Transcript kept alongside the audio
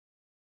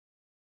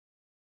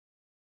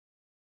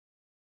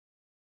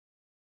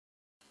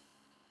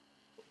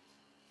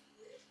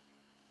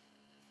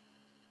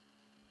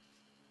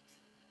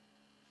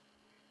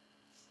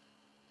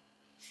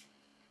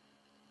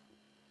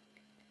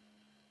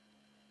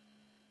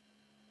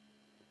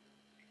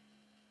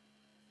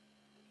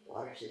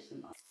water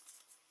system.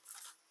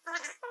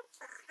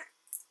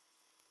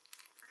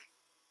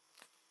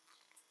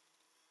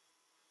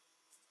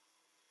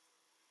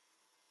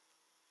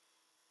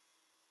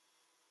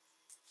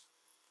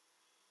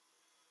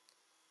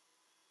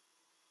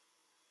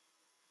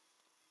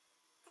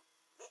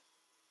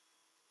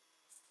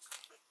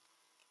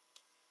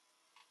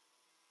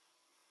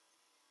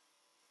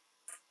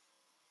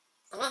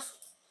 Next,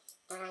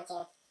 I want to,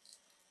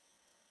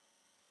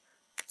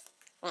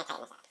 I'm going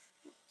to tighten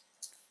this up. So it's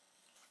very tight. That's fine. Okay.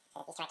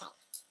 Now we'll take that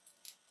in.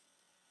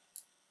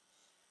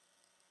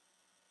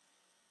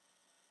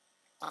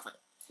 And then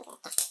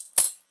this is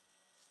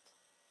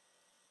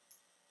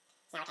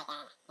going to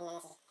be our,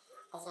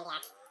 okay.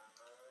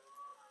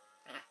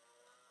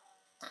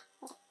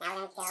 Now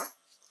we're going to go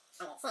under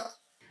the sink.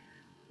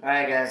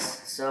 Alright guys,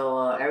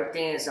 so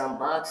everything is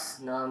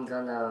unboxed. Now I'm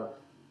gonna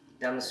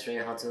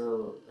demonstrate how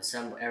to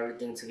assemble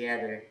everything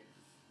together.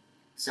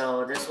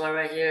 So this one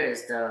right here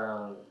is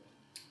the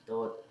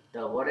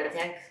water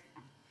tank.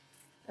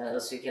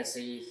 As you can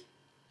see,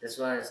 this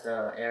one is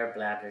the air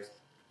bladder.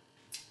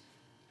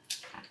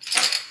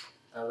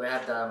 We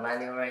have the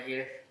manual right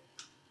here,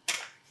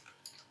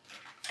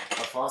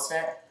 a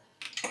faucet.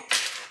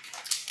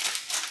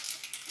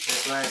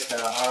 This one is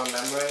the outer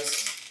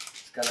membranes.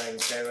 It's gonna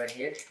insert right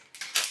here.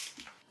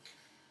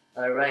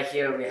 Right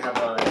here we have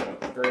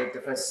 3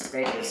 different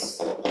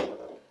stages.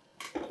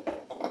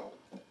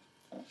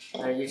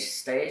 Each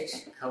stage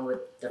comes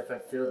with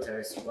different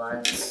filters.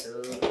 1,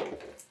 2,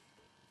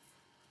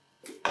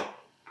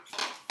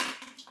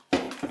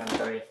 and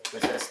 3,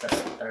 which is the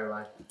third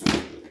one.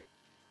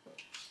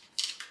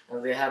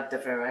 And we have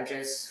different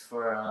wrenches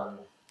for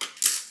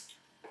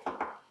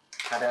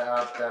cutting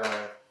up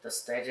the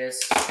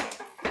stages.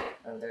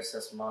 And there's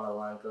a smaller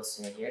one goes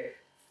in here.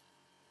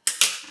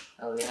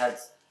 And we have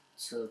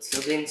 2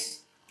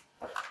 tubings,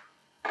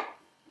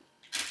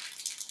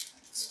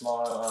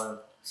 small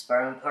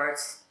spare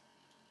parts.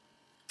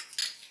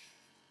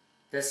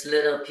 This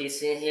little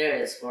piece in here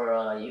is for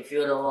if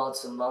you don't want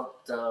to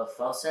mount the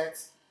faucet,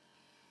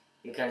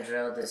 you can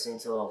drill this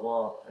into a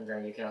wall and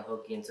then you can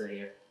hook into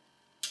here.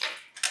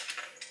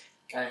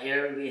 And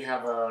here we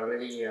have a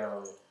really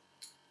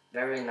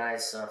very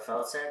nice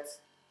faucet.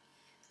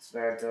 It's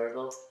very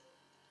durable.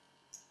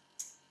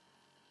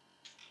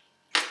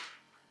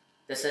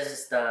 This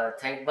is the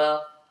tank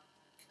valve.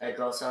 It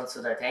goes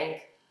onto the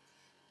tank.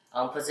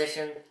 On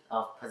position,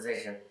 off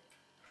position.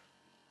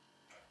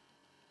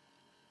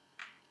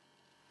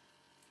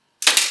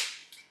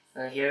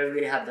 And here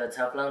we have the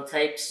Teflon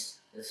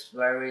tapes. It's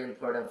very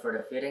important for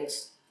the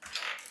fittings.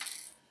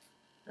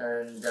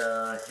 And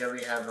here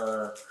we have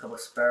a couple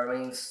spare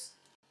rings.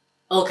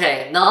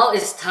 Okay, now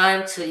it's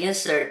time to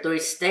insert 3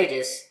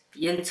 stages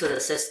into the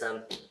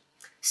system.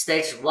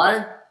 Stage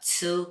 1,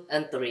 2,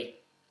 and 3.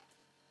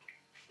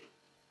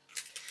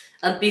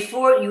 And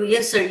before you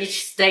insert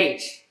each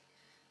stage,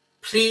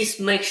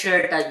 please make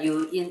sure that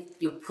you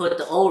put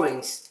the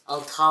O-rings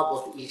on top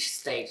of each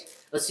stage.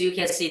 As you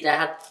can see, they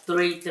have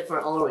 3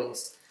 different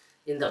O-rings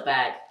in the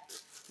bag.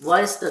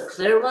 1 is the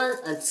clear one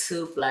and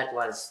 2 black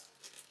ones.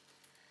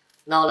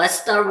 Now let's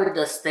start with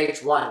the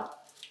stage 1.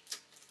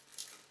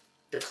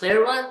 The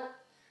clear one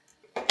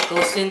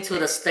goes into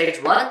the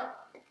stage 1.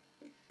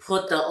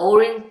 Put the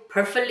O-ring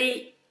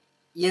perfectly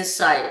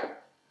inside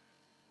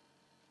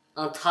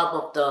on top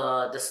of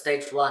the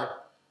stage 1.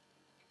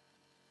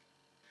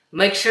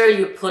 Make sure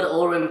you put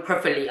O-ring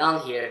perfectly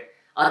on here,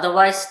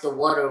 otherwise the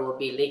water will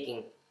be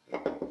leaking.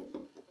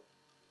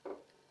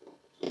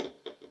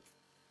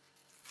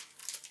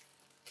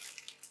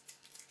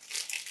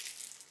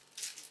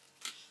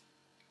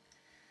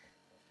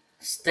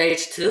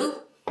 Stage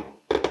 2.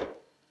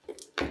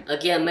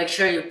 Again, make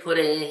sure you put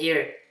it in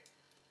here.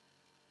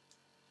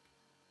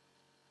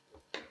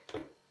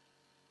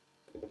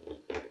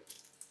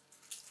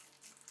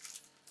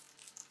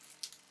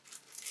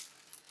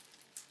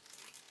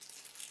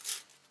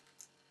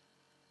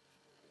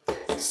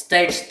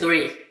 Stage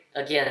 3,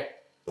 again,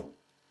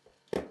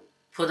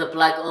 put the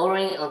black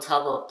O-ring on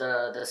top of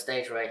the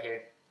stage right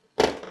here.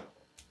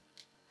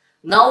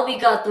 Now we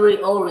got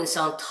 3 O-rings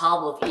on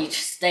top of each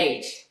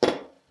stage.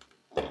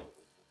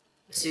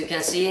 So you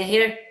can see in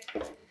here.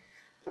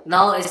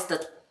 Now it's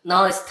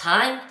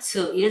time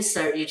to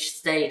insert each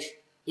stage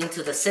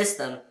into the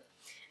system.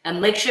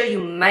 And make sure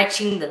you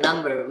matching the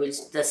number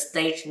with the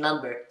stage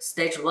number.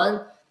 Stage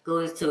 1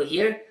 goes to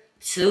here,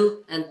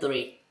 2 and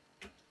 3.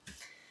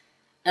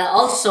 And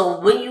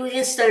also, when you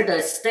insert the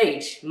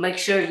stage, make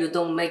sure you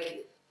don't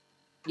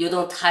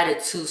tie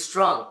it too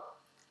strong.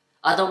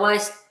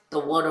 Otherwise, the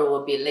water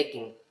will be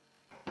leaking.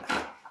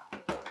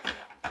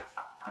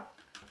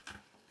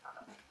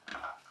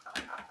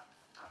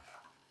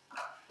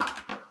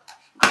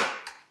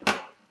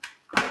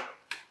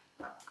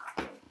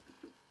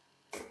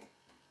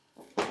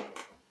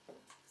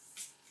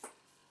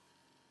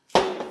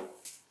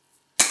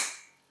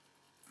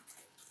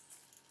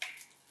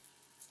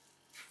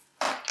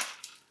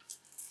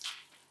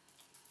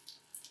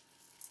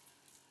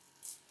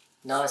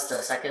 Now it's the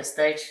second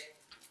stage.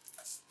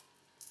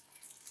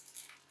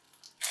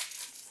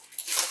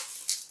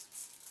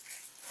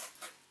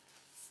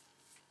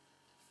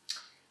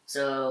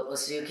 So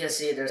as you can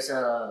see, there's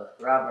a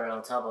rubber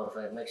on top of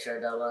it. Make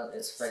sure that one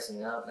is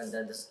facing up, and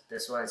then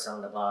this one is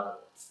on the bottom.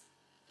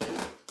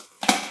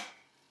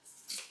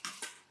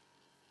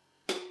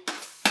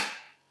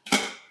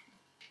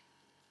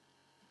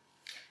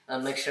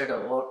 And make sure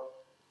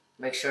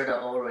the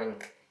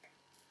O-ring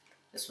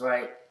is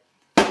right.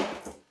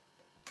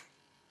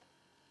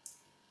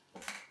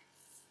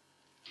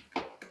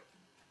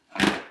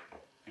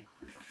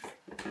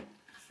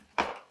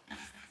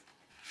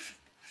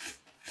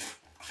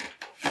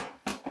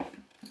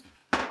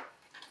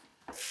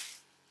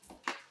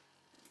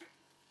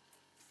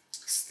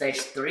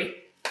 Stage 3.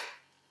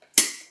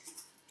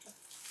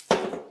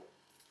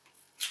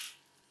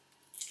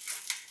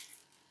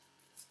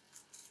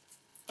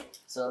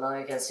 So now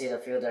you can see the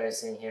filter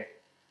is in here.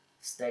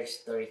 Stage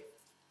 3.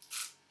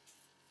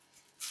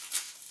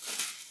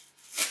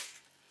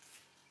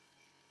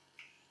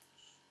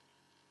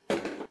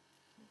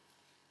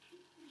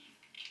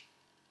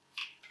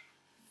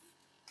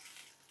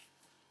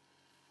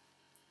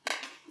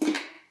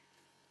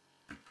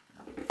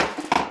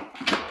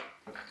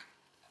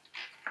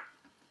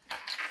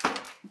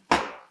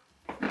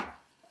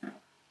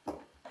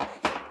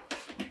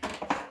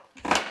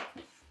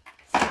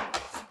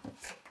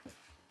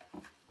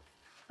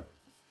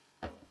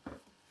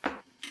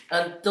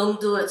 And don't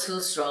do it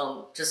too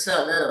strong, just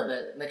a little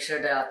bit. Make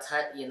sure they are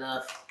tight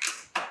enough.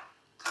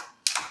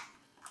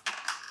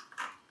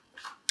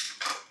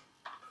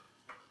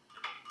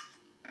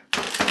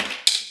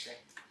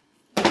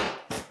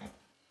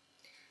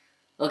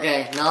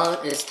 Okay,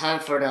 now it's time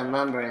for the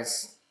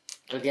membranes.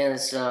 Again,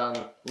 it's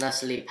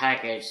nicely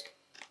packaged.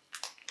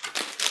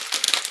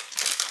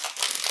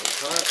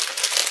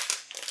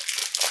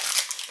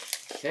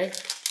 Okay,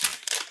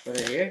 put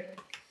it here.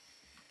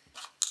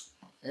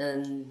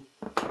 And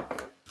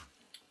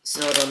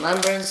so the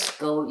membranes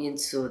go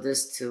into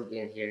this tube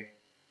in here.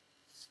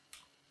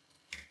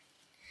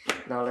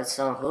 Now let's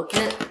unhook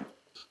it.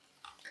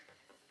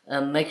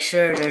 And make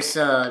sure there's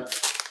a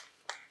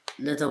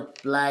little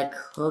black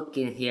hook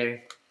in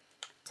here.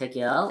 Take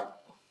it out.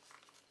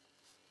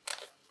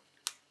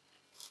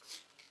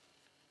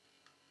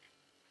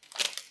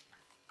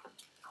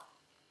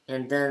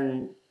 And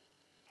then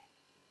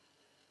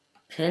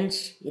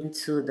pinch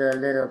into the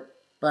little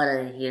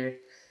button here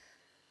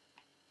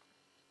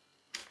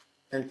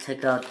and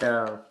take out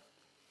the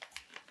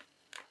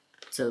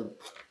tube.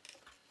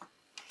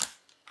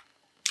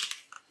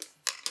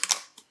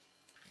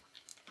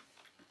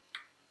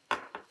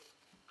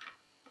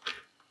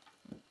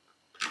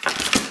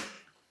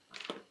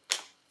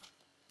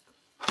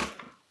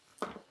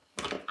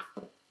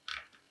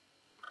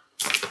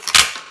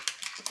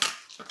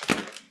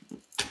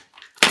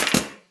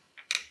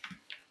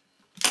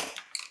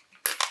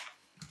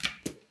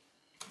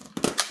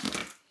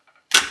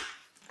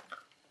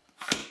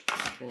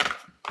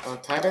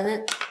 Untighten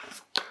it.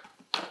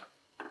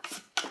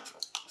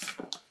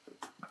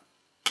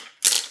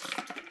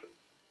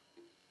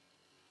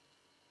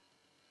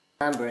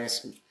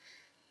 Membranes.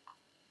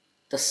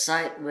 The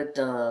side with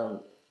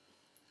the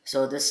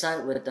this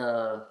side with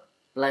the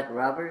black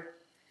rubber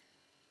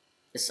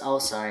is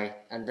outside,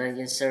 and then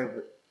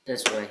insert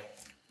this way.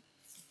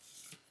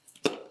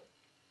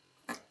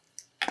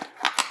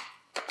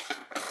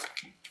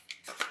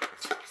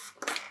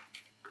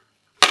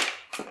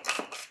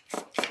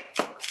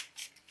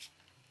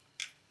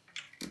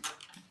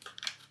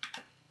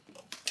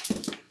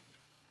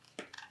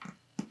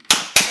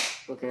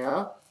 Okay,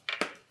 out.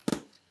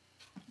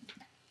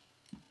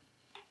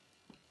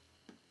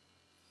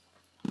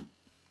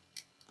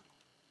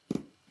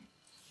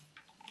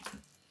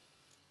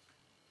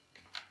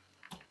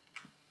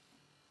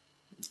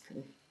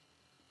 Okay.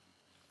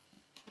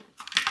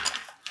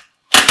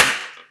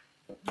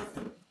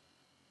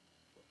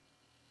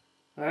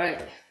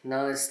 Alright,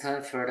 now it's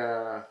time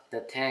for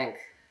the tank.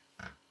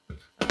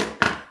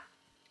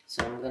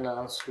 So I'm gonna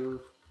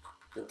unscrew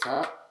the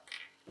top.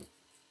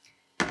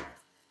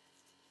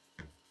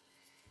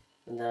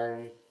 And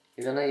then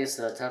you're gonna use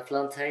the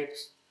Teflon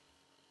tapes.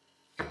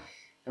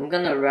 I'm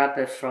gonna wrap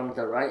it from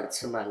the right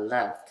to my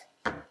left.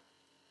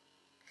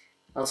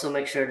 Also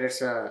make sure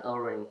there's a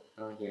O-ring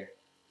on here.